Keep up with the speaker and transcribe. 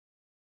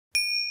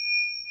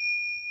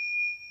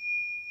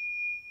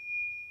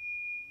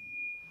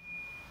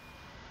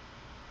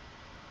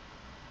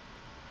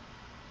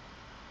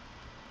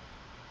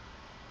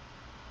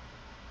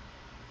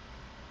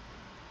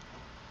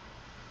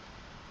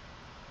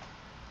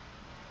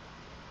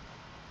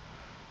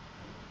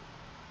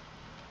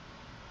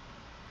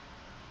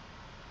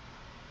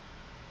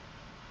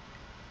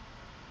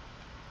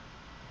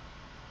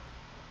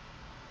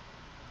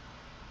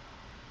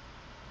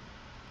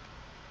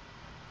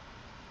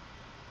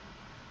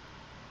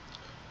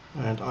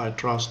And I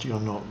trust you're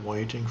not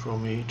waiting for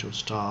me to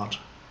start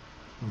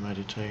the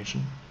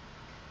meditation.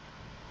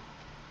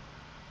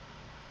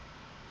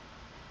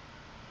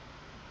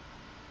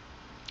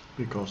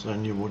 Because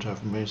then you would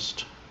have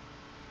missed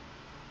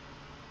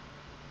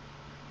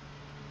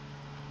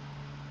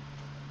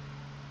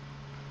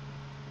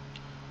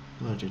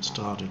that it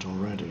started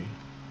already.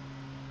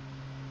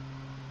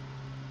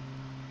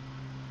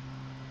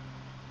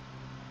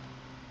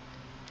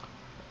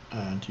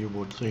 And you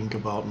would think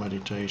about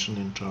meditation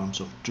in terms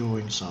of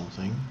doing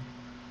something,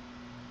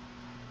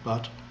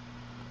 but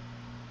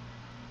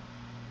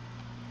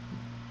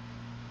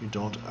you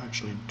don't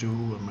actually do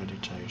a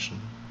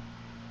meditation.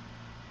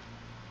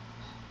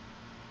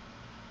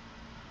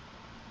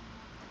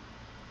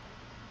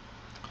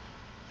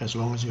 As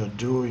long as you're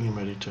doing a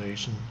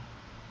meditation,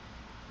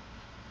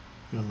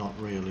 you're not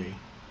really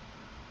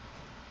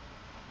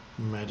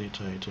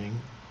meditating,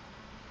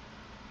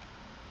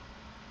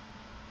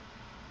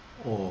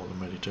 or the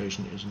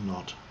meditation is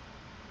not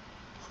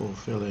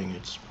fulfilling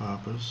its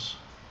purpose.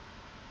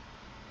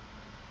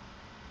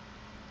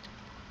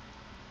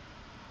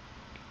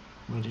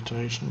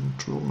 Meditation,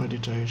 true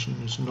meditation,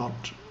 is not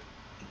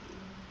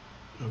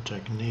a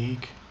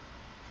technique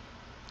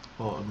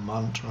or a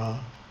mantra.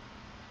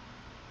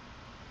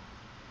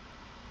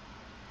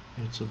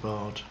 It's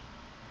about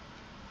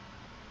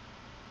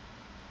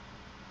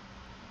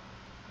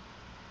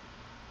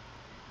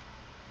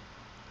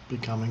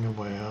becoming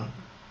aware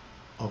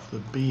of the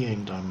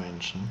being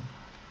dimension.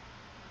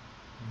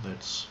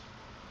 That's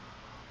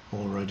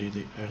already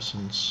the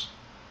essence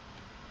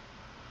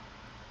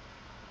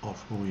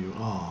of who you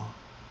are.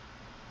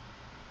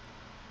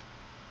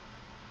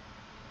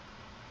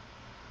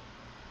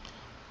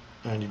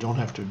 And you don't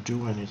have to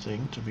do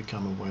anything to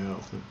become aware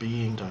of the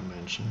being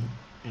dimension.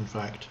 In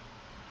fact,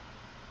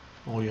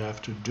 all you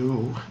have to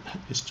do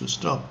is to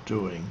stop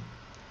doing,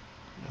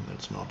 and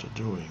that's not a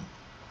doing.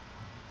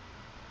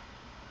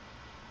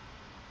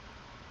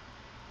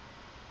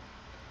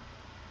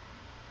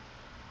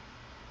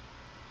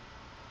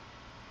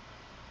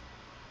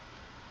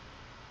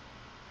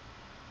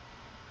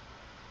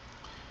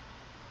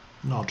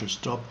 Now, to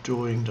stop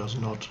doing does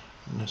not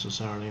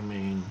necessarily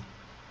mean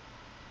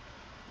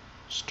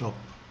stop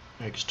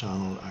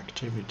external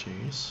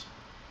activities.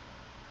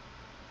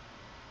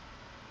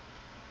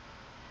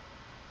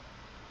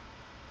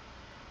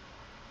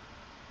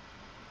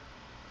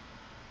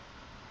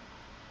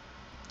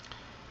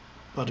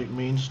 But it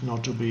means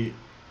not to be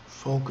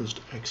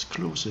focused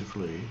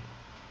exclusively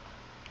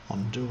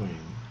on doing,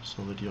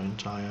 so that your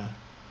entire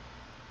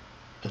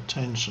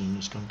attention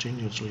is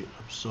continuously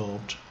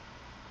absorbed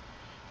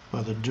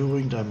by the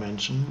doing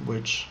dimension,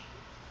 which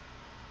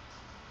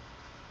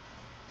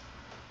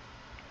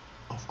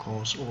of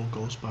course all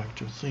goes back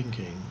to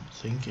thinking.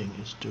 Thinking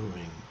is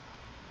doing.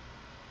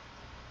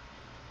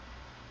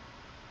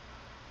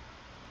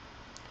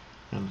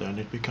 And then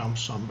it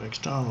becomes some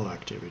external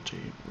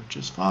activity, which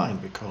is fine,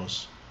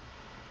 because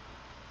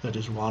that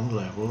is one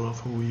level of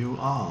who you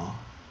are.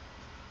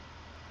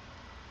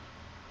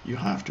 You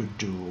have to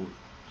do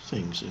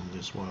things in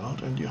this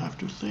world, and you have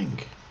to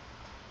think.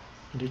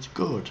 And it's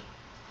good.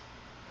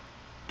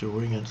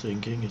 Doing and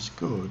thinking is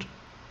good.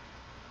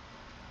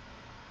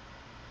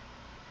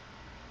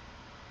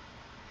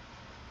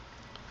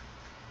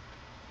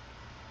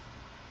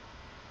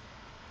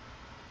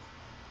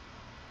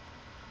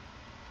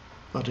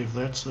 But if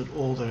that's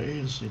all there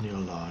is in your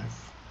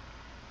life,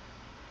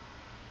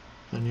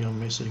 then you're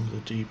missing the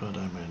deeper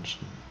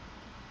dimension.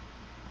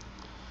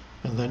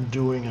 And then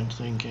doing and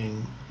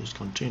thinking, this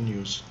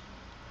continuous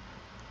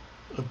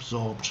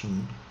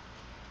absorption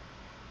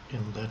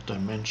in that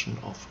dimension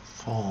of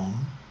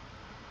form,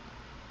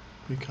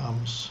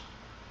 becomes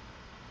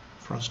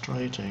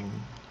frustrating.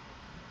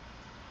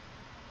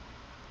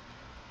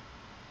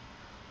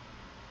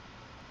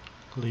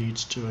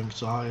 Leads to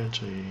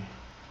anxiety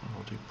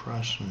or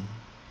depression,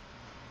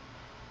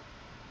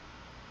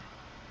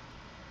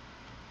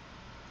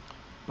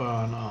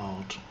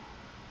 burnout,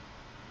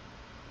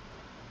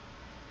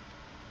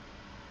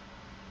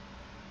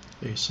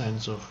 a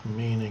sense of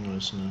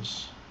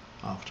meaninglessness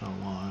after a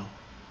while.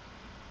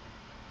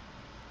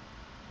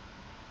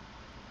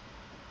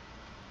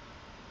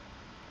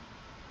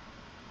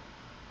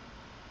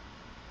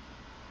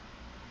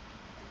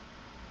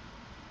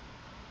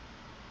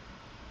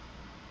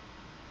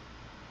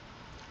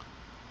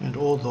 And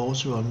all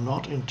those who are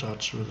not in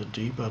touch with the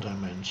deeper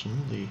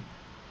dimension, the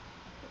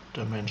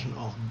dimension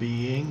of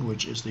being,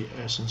 which is the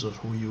essence of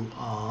who you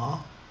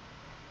are,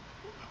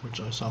 which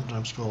I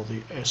sometimes call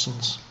the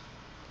essence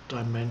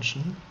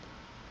dimension,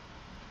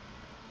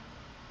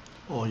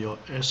 or your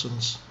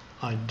essence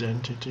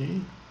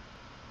identity,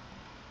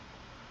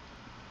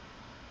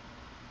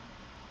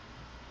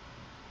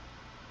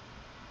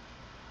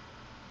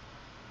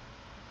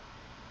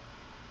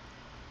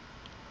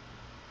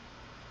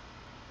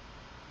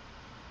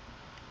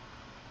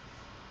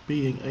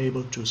 being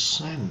able to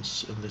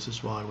sense, and this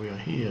is why we are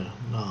here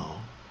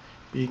now,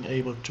 being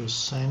able to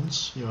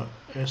sense your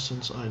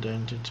essence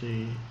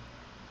identity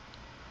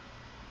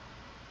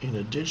in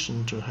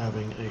addition to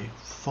having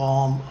a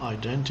form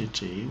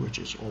identity, which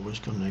is always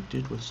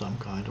connected with some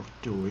kind of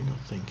doing or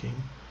thinking,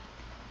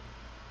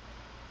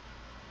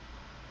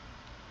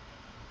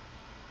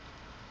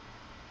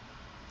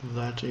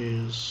 that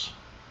is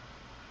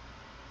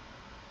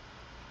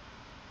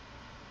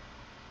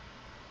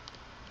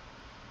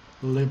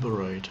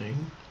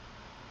liberating,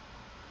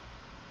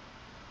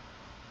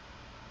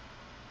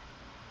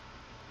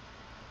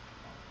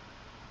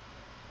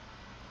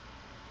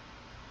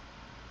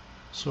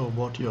 so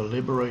what you're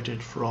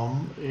liberated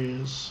from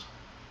is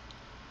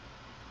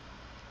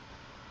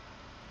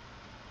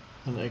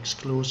an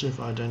exclusive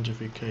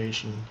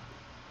identification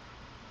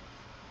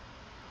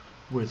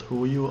with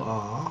who you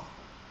are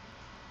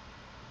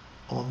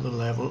on the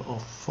level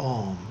of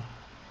form.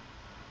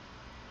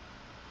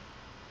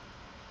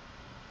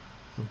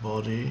 The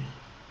body,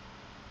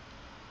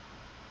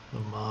 the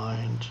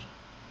mind,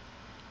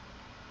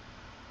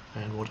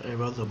 and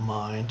whatever the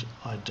mind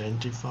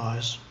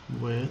identifies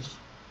with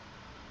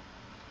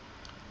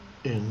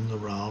in the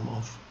realm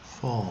of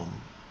form.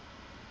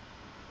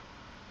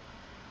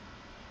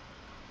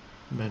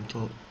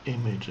 Mental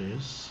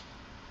images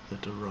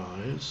that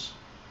arise,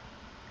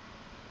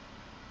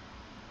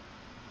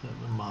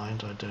 that the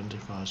mind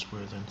identifies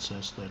with and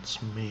says,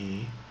 that's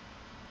me,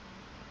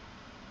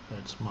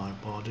 that's my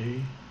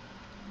body,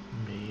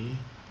 me,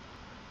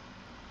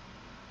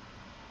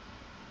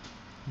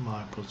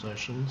 my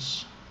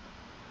possessions,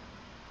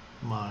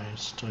 my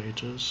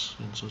status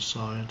in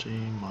society,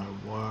 my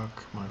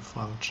work, my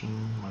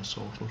function, my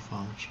social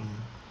function,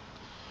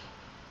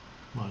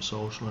 my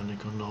social and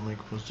economic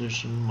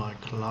position, my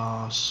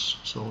class,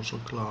 social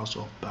class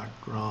or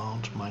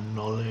background, my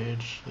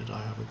knowledge that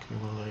I have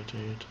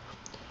accumulated,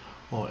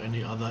 or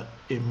any other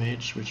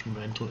image,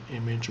 mental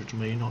image, which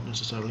may not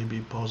necessarily be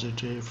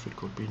positive, it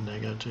could be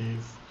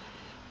negative.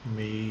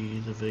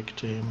 Me, the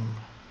victim,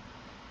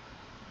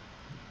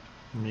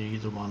 me,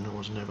 the one who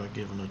was never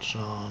given a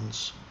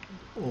chance.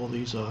 All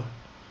these are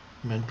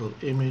mental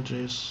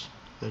images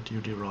that you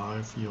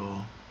derive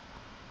your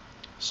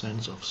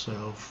sense of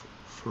self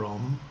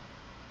from.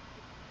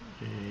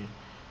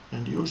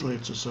 And usually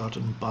it's a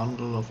certain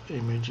bundle of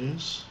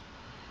images,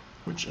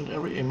 and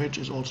every image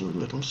is also a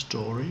little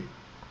story.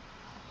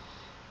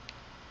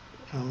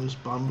 And this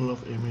bundle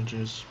of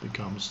images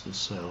becomes the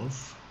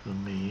self, the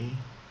me,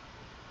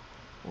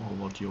 or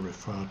what you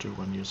refer to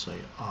when you say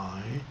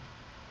I.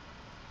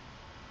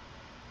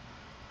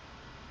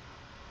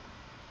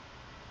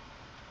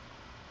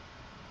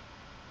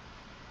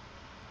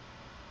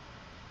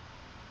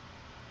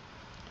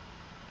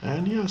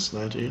 And yes,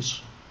 that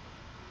is,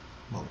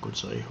 one could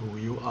say, who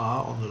you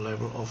are on the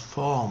level of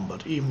form,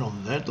 but even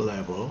on that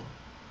level,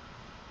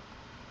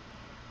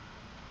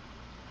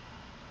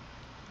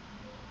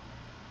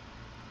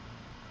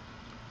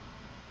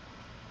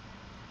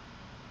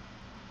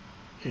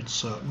 it's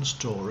certain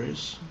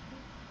stories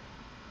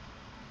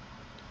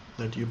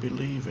that you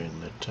believe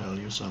in that tell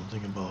you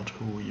something about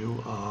who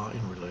you are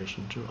in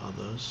relation to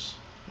others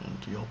and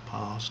your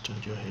past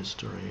and your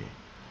history,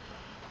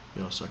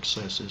 your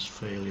successes,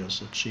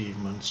 failures,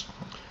 achievements.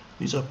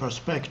 These are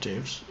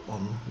perspectives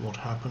on what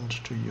happened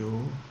to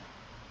you,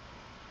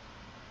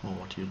 or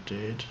what you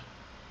did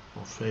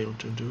or failed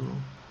to do,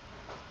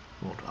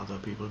 what other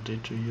people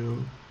did to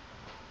you.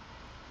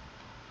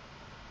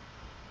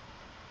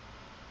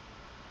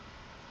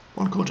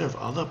 One could have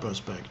other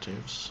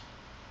perspectives.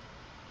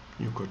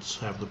 You could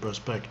have the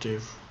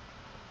perspective,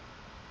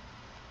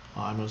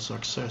 I'm a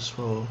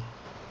successful,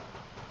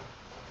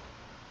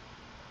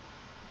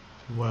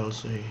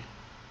 wealthy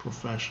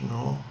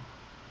professional,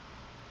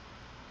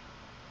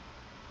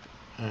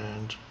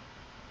 and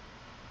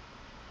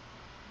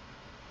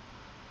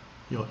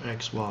your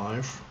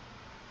ex-wife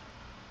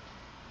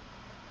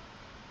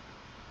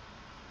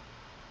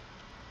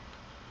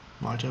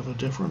might have a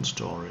different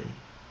story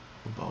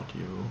about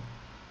you.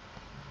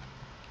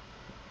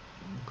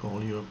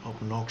 Call you an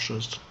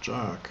obnoxious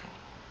jerk.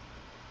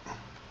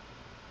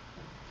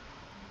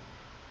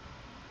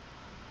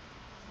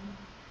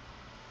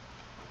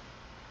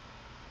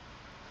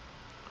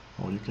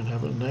 Or you can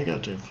have a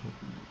negative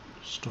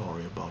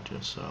story about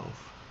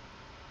yourself.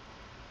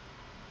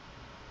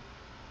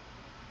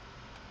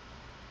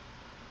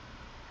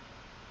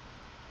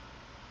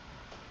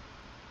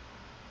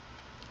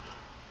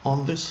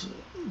 On this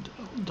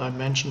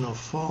dimension of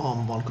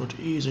form, one could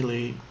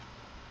easily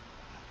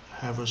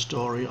have a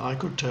story. I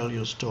could tell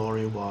you a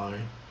story why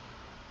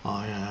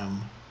I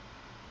am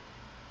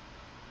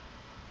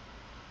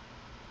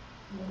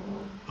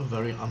a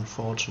very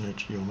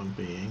unfortunate human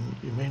being.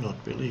 You may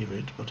not believe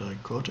it, but I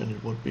could, and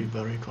it would be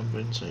very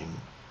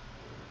convincing.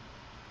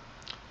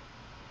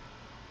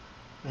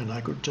 And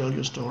I could tell you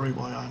a story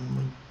why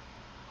I'm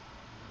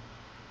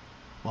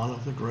one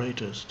of the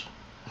greatest.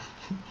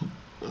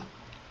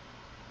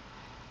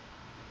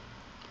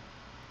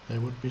 There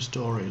would be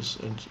stories,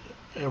 and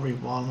every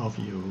one of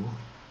you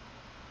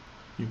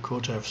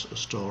could have a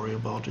story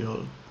about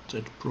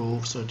that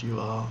proves that you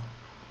are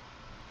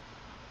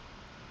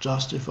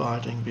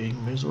justified in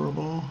being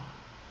miserable,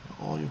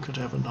 or you could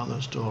have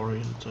another story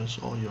that says,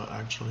 oh, you're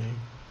actually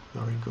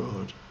very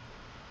good.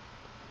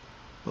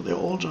 But they're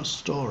all just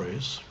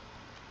stories.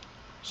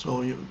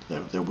 So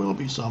there will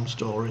be some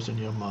stories in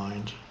your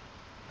mind.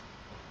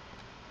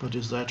 But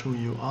is that who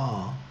you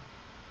are?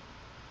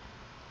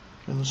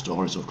 And the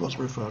stories, of course,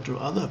 refer to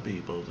other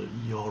people,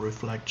 your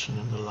reflection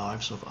in the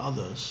lives of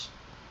others.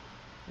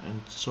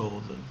 And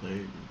so that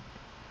they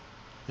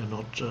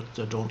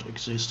don't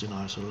exist in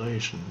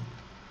isolation.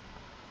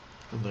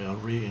 And they are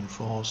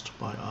reinforced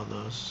by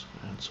others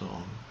and so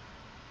on.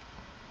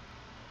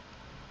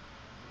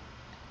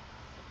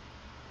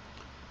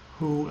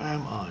 Who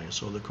am I?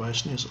 So the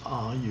question is,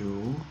 are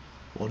you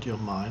what your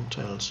mind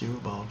tells you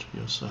about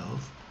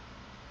yourself?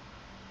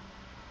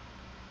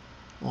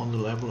 On the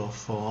level of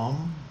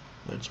form,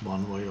 that's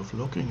one way of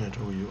looking at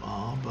who you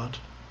are, but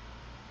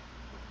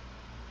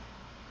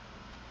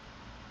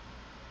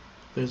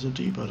there's a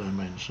deeper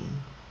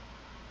dimension.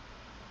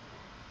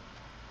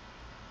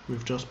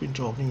 We've just been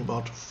talking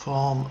about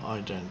form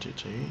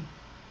identity,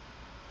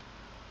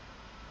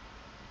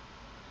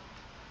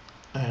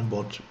 and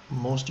what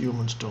most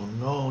humans don't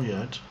know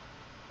yet,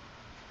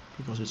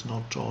 because it's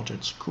not taught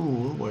at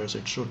school, whereas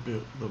it should be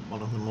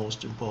one of the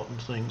most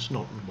important things,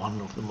 not one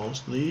of the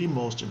most, the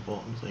most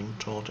important thing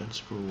taught at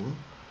school.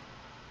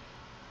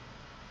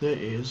 There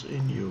is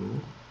in you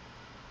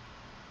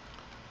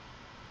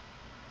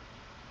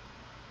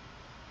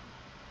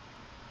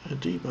a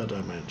deeper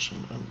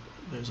dimension, and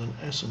there's an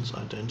essence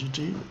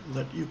identity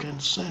that you can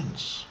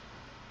sense.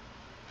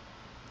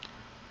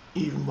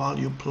 Even while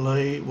you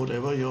play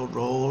whatever your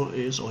role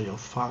is or your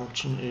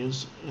function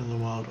is in the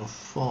world of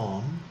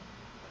form,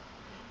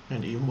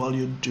 and even while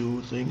you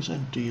do things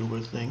and deal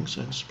with things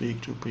and speak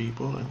to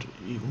people and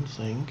even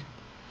think,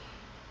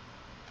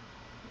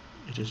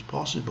 it is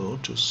possible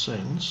to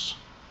sense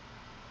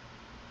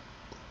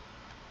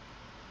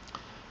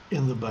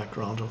in the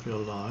background of your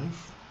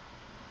life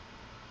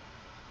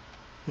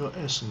your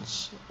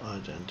essence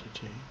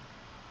identity.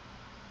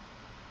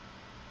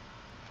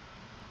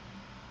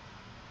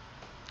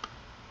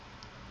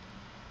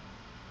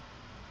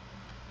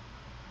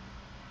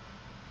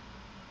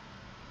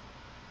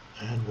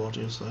 And what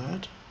is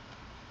that?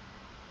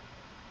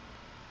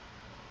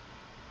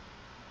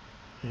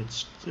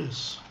 It's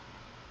this.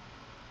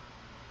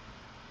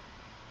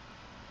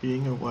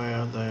 Being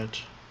aware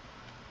that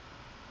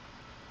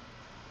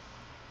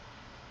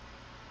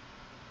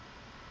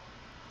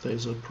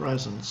there's a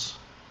presence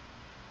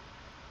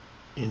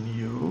in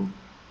you,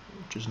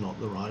 which is not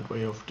the right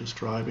way of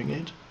describing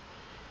it.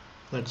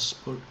 Let's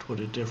put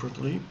it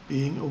differently.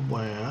 Being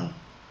aware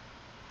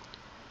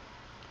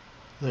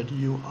that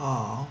you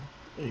are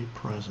a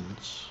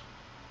presence.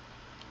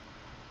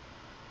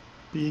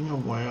 Being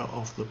aware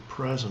of the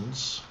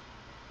presence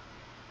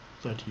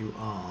that you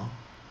are,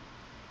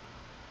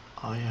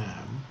 I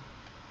am.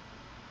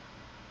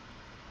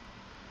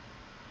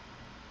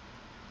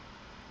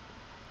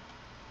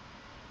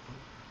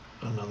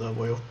 Another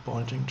way of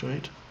pointing to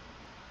it,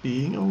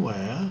 being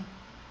aware,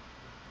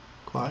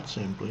 quite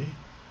simply,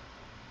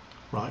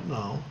 right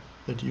now,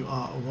 that you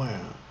are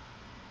aware,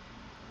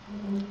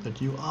 that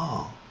you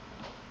are,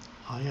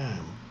 I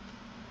am.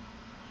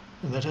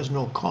 And that has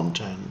no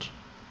content.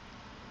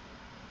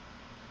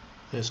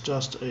 There's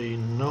just a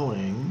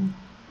knowing,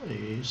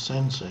 a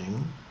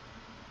sensing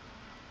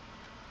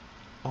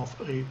of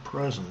a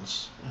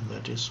presence, and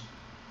that is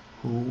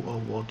who or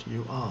what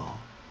you are.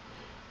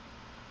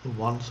 The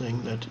one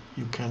thing that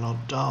you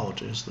cannot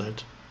doubt is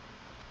that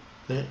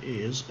there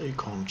is a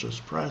conscious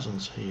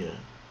presence here.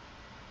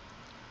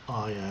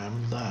 I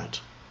am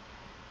that.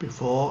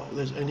 Before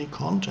there's any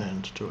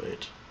content to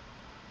it.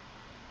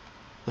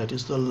 That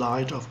is the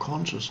light of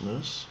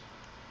consciousness.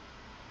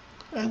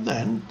 And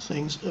then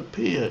things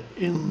appear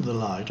in the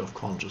light of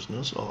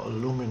consciousness, or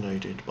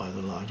illuminated by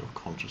the light of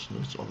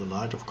consciousness, or the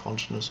light of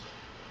consciousness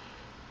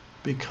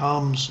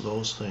becomes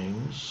those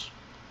things,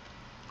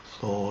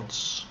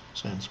 thoughts,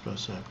 sense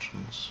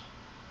perceptions.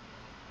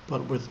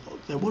 But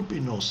there would be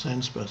no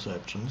sense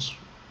perceptions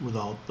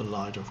without the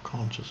light of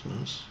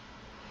consciousness.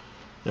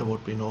 There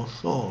would be no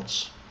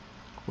thoughts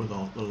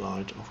without the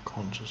light of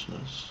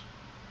consciousness.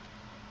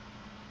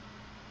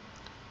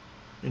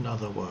 In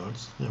other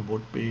words, there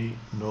would be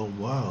no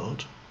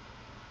world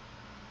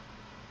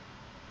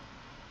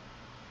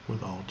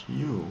without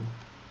you.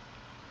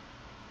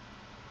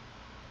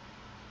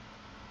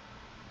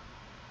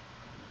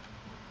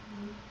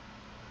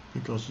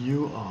 Because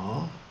you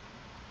are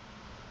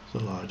the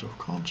light of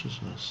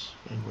consciousness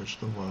in which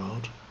the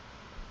world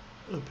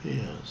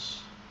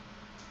appears.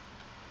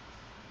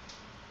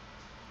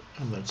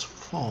 And that's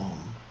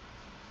form,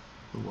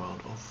 the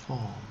world of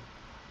form.